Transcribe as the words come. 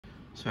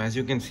So as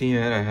you can see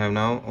here, I have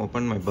now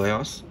opened my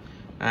BIOS,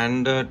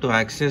 and to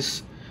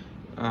access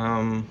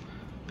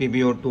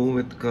PBO2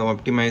 with curve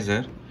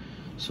optimizer,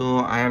 so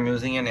I am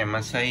using an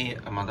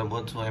MSI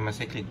motherboard, so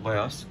MSI Click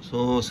BIOS.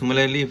 So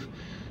similarly, if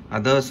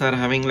others are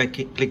having like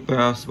Click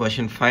BIOS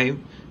version 5,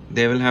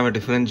 they will have a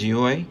different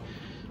GUI.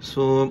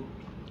 So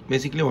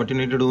basically what you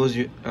need to do is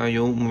you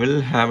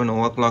will have an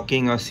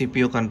overclocking or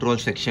CPU control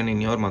section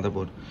in your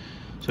motherboard.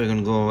 So you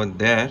can go over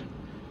there,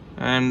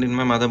 and in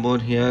my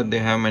motherboard here they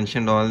have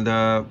mentioned all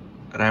the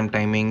RAM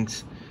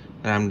timings,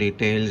 RAM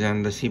details,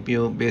 and the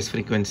CPU base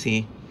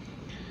frequency,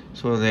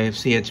 so the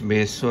FCH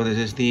base, so this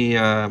is the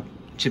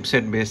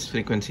chipset base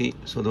frequency,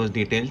 so those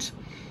details.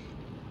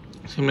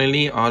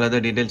 Similarly, all other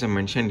details are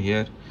mentioned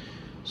here.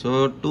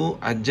 So to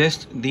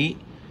adjust the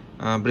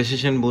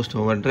precision boost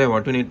overdrive,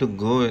 what we need to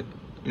go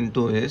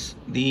into is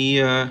the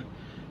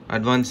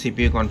advanced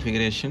CPU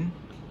configuration,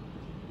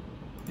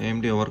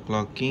 AMD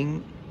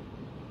overclocking,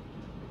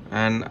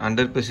 and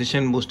under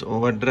precision boost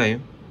overdrive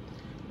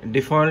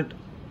default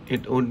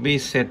it would be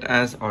set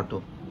as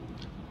auto.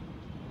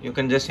 You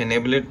can just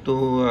enable it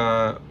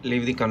to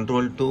leave the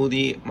control to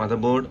the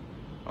motherboard,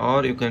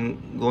 or you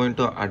can go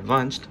into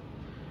advanced,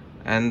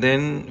 and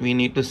then we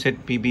need to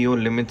set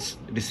PBO limits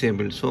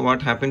disabled. So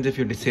what happens if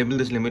you disable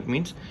this limit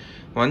means,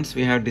 once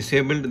we have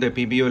disabled the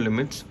PBO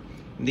limits,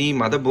 the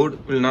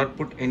motherboard will not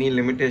put any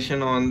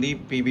limitation on the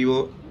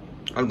PBO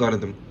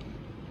algorithm,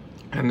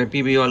 and the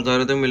PBO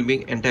algorithm will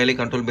be entirely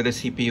controlled by the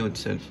CPU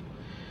itself.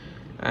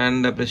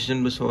 And the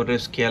precision boost override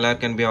scalar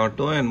can be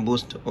auto, and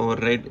boost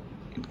override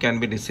it can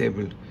be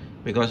disabled,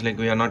 because like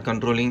we are not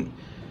controlling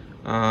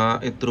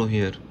it through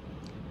here.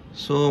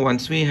 So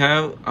once we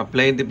have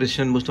applied the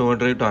precision boost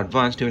overdrive to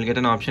advanced, you will get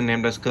an option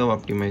named as curve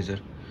optimizer.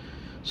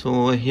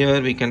 So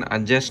here we can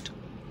adjust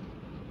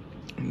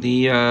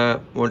the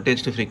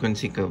voltage to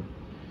frequency curve.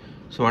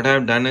 So what I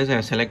have done is I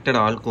have selected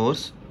all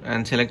cores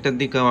and selected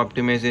the curve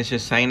optimization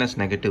sign as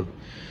negative.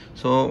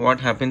 So what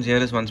happens here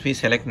is, once we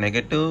select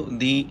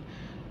negative,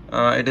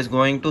 it is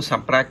going to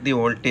subtract the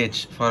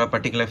voltage for a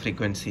particular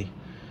frequency.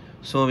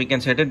 So we can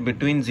set it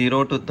between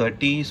 0 to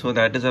 30, so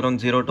that is around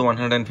 0 to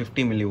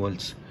 150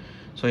 millivolts.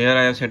 So here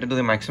I have set it to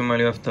the maximum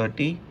value of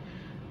 30,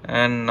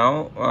 and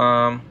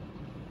now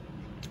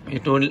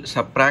it will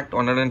subtract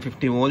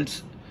 150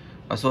 volts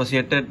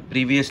associated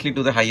previously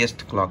to the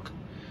highest clock.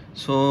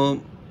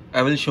 So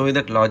I will show you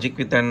that logic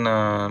with an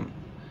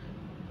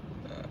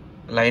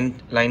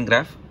line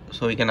graph,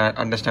 so you can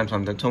understand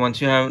from that. So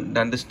once you have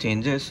done these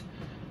changes,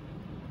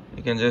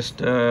 you can just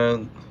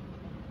go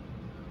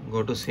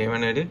to save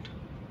and edit,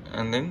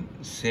 and then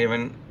save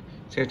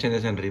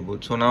changes and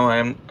reboot. So now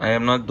I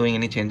am not doing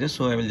any changes,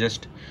 so I will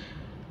just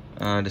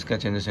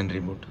discuss changes and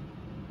reboot.